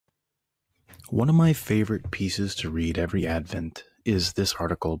One of my favorite pieces to read every Advent is this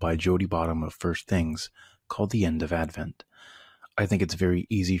article by Jody Bottom of First Things called The End of Advent. I think it's very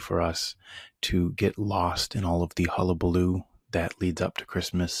easy for us to get lost in all of the hullabaloo that leads up to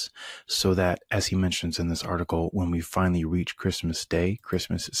Christmas, so that, as he mentions in this article, when we finally reach Christmas Day,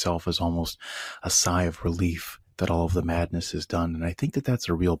 Christmas itself is almost a sigh of relief that all of the madness is done. And I think that that's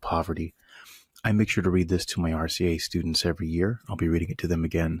a real poverty. I make sure to read this to my RCA students every year. I'll be reading it to them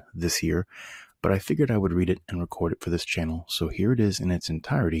again this year, but I figured I would read it and record it for this channel. So here it is in its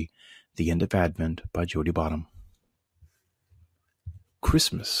entirety, The End of Advent by Jody Bottom.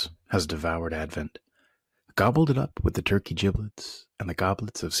 Christmas has devoured Advent, gobbled it up with the turkey giblets and the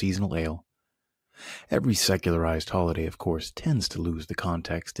goblets of seasonal ale. Every secularized holiday, of course, tends to lose the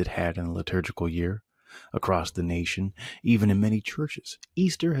context it had in the liturgical year. Across the nation, even in many churches,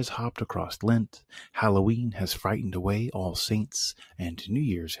 Easter has hopped across Lent, Halloween has frightened away All Saints, and New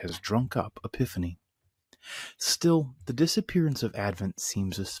Year's has drunk up Epiphany. Still, the disappearance of Advent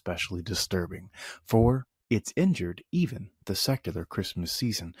seems especially disturbing, for it's injured even the secular Christmas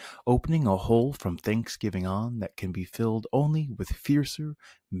season, opening a hole from Thanksgiving on that can be filled only with fiercer,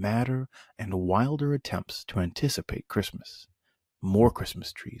 madder, and wilder attempts to anticipate Christmas. More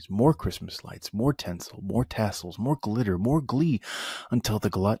Christmas trees, more Christmas lights, more tinsel, more tassels, more glitter, more glee, until the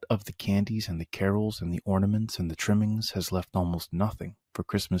glut of the candies and the carols and the ornaments and the trimmings has left almost nothing for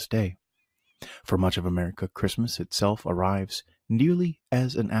Christmas Day. For much of America, Christmas itself arrives nearly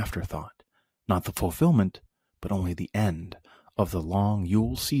as an afterthought, not the fulfillment, but only the end of the long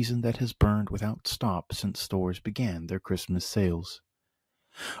Yule season that has burned without stop since stores began their Christmas sales.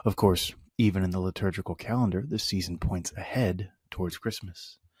 Of course, even in the liturgical calendar, the season points ahead towards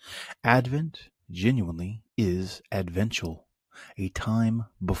Christmas. Advent genuinely is advential, a time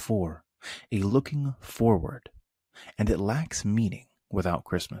before, a looking forward, and it lacks meaning without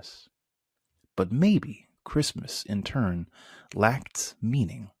Christmas. But maybe Christmas, in turn, lacks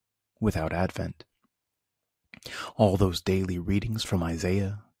meaning without Advent. All those daily readings from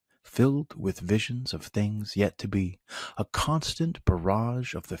Isaiah, filled with visions of things yet to be, a constant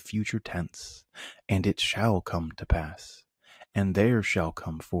barrage of the future tense, and it shall come to pass, and there shall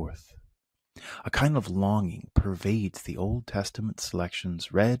come forth. A kind of longing pervades the Old Testament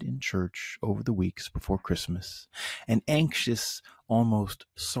selections read in church over the weeks before Christmas, an anxious, almost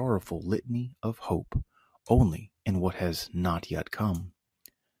sorrowful litany of hope only in what has not yet come.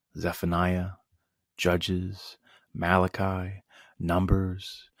 Zephaniah, Judges, Malachi,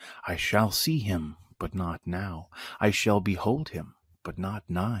 Numbers. I shall see him, but not now. I shall behold him, but not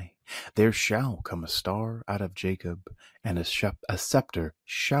nigh. There shall come a star out of Jacob, and a scepter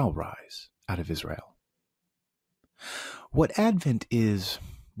shall rise out of Israel. What Advent is,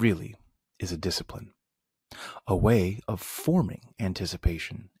 really, is a discipline, a way of forming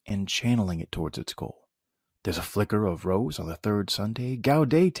anticipation and channeling it towards its goal. There's a flicker of rose on the third Sunday,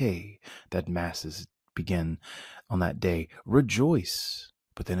 Gaudete, that masses begin on that day. Rejoice,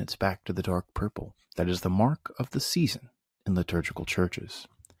 but then it's back to the dark purple. That is the mark of the season in liturgical churches.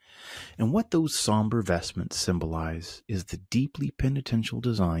 And what those somber vestments symbolize is the deeply penitential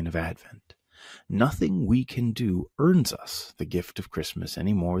design of Advent. Nothing we can do earns us the gift of Christmas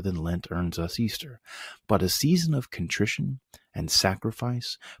any more than Lent earns us Easter, but a season of contrition and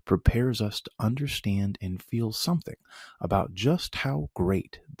sacrifice prepares us to understand and feel something about just how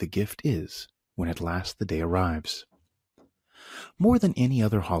great the gift is when at last the day arrives. More than any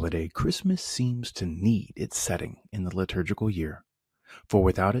other holiday, Christmas seems to need its setting in the liturgical year. For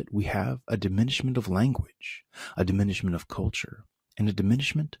without it, we have a diminishment of language, a diminishment of culture, and a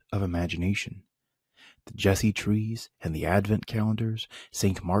diminishment of imagination. The Jesse trees and the Advent calendars,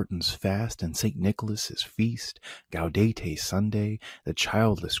 St. Martin's fast and St. Nicholas's feast, Gaudete Sunday, the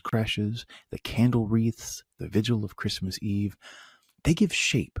childless creches, the candle wreaths, the vigil of Christmas Eve, they give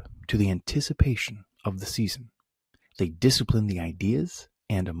shape to the anticipation of the season. They discipline the ideas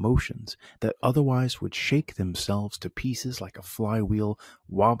and emotions that otherwise would shake themselves to pieces like a flywheel,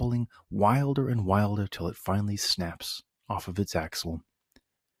 wobbling wilder and wilder till it finally snaps off of its axle.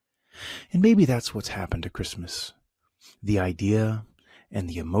 And maybe that's what's happened to Christmas. The idea and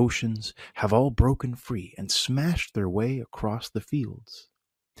the emotions have all broken free and smashed their way across the fields.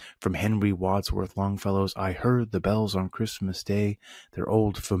 From Henry Wadsworth Longfellow's I Heard the Bells on Christmas Day, their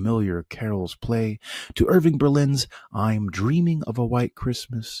old familiar carols play, to Irving Berlin's I'm Dreaming of a White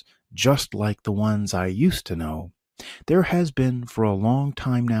Christmas, just like the ones I used to know, there has been for a long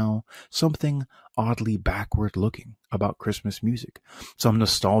time now something oddly backward-looking about Christmas music, some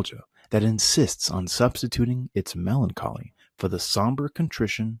nostalgia that insists on substituting its melancholy for the somber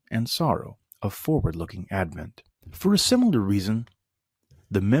contrition and sorrow of forward-looking Advent. For a similar reason,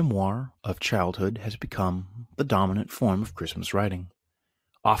 The memoir of childhood has become the dominant form of Christmas writing.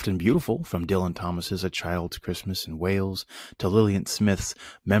 Often beautiful, from Dylan Thomas's A Child's Christmas in Wales to Lillian Smith's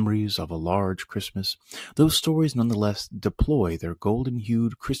Memories of a Large Christmas, those stories nonetheless deploy their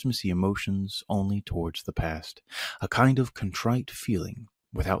golden-hued Christmassy emotions only towards the past, a kind of contrite feeling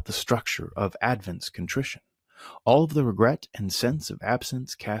without the structure of Advent's contrition, all of the regret and sense of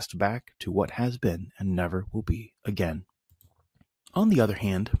absence cast back to what has been and never will be again. On the other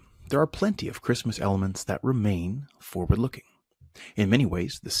hand, there are plenty of Christmas elements that remain forward-looking. In many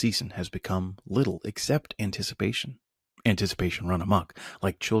ways, the season has become little except anticipation. Anticipation run amok,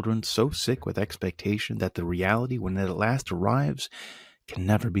 like children so sick with expectation that the reality, when it at last arrives, can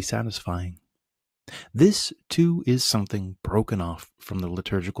never be satisfying. This, too, is something broken off from the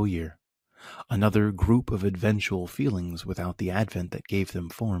liturgical year. Another group of eventual feelings without the Advent that gave them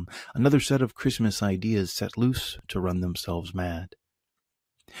form, another set of Christmas ideas set loose to run themselves mad.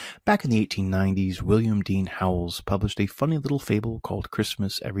 Back in the 1890s, William Dean Howells published a funny little fable called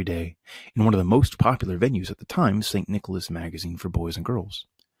Christmas Every Day in one of the most popular venues at the time, St. Nicholas Magazine for Boys and Girls.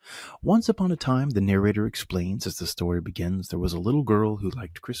 Once upon a time, the narrator explains as the story begins, there was a little girl who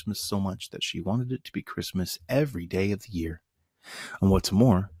liked Christmas so much that she wanted it to be Christmas every day of the year. And what's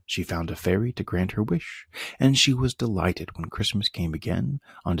more, she found a fairy to grant her wish, and she was delighted when Christmas came again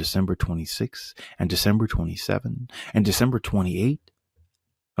on December 26 and December 27 and December 28.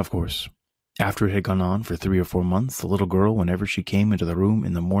 Of course, after it had gone on for 3 or 4 months, the little girl, whenever she came into the room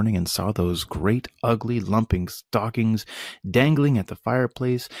in the morning and saw those great, ugly, lumping stockings dangling at the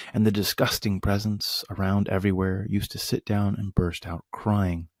fireplace and the disgusting presents around everywhere, used to sit down and burst out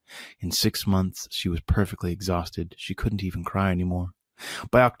crying. In 6 months, she was perfectly exhausted. She couldn't even cry anymore.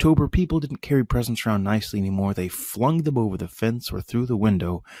 By October, people didn't carry presents around nicely anymore. They flung them over the fence or through the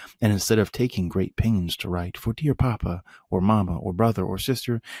window, and instead of taking great pains to write, "For dear Papa," or Mama, or Brother, or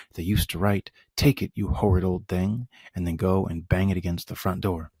Sister, they used to write, "Take it, you horrid old thing," and then go and bang it against the front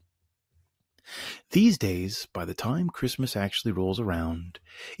door. These days, by the time Christmas actually rolls around,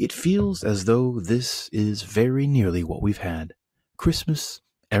 it feels as though this is very nearly what we've had. Christmas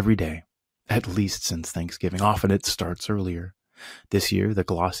every day, at least since Thanksgiving. Often it starts earlier. This year, the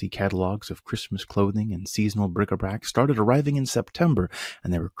glossy catalogs of Christmas clothing and seasonal bric-a-brac started arriving in September,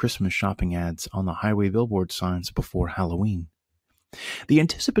 and there were Christmas shopping ads on the highway billboard signs before Halloween. The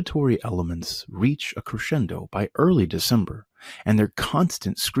anticipatory elements reach a crescendo by early December, and their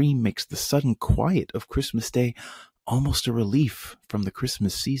constant scream makes the sudden quiet of Christmas Day almost a relief from the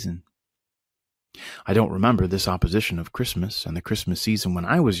Christmas season. I don't remember this opposition of Christmas and the Christmas season when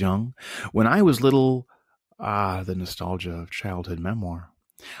I was young, when I was little. The nostalgia of childhood memoir.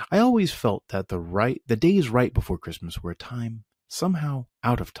 I always felt that the days right before Christmas were a time somehow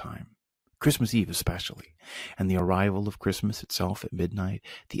out of time. Christmas Eve especially, and the arrival of Christmas itself at midnight,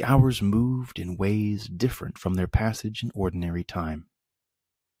 the hours moved in ways different from their passage in ordinary time.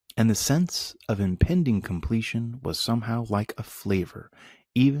 And the sense of impending completion was somehow like a flavor,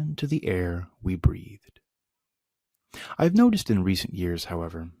 even to the air we breathed. I've noticed in recent years,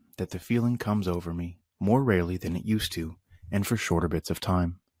 however, that the feeling comes over me more rarely than it used to, and for shorter bits of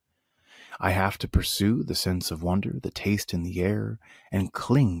time. I have to pursue the sense of wonder, the taste in the air, and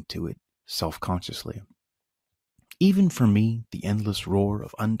cling to it self-consciously. Even for me, the endless roar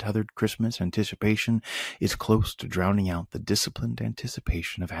of untethered Christmas anticipation is close to drowning out the disciplined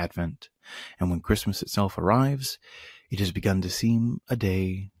anticipation of Advent, and when Christmas itself arrives, it has begun to seem a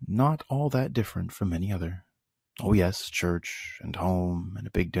day not all that different from any other. Oh yes, church and home and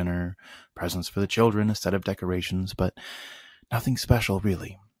a big dinner, presents for the children, a set of decorations, but nothing special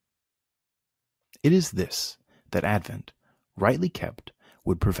really. It is this that Advent, rightly kept,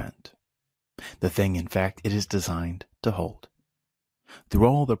 would prevent. The thing, in fact, it is designed to hold. Through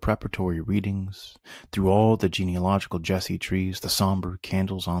all the preparatory readings, through all the genealogical Jesse trees, the somber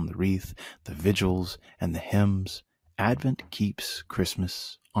candles on the wreath, the vigils and the hymns, Advent keeps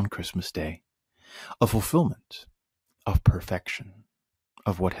Christmas on Christmas Day. A fulfillment of perfection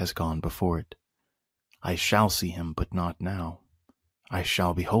of what has gone before it. I shall see him, but not now. I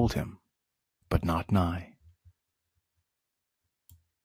shall behold him, but not nigh.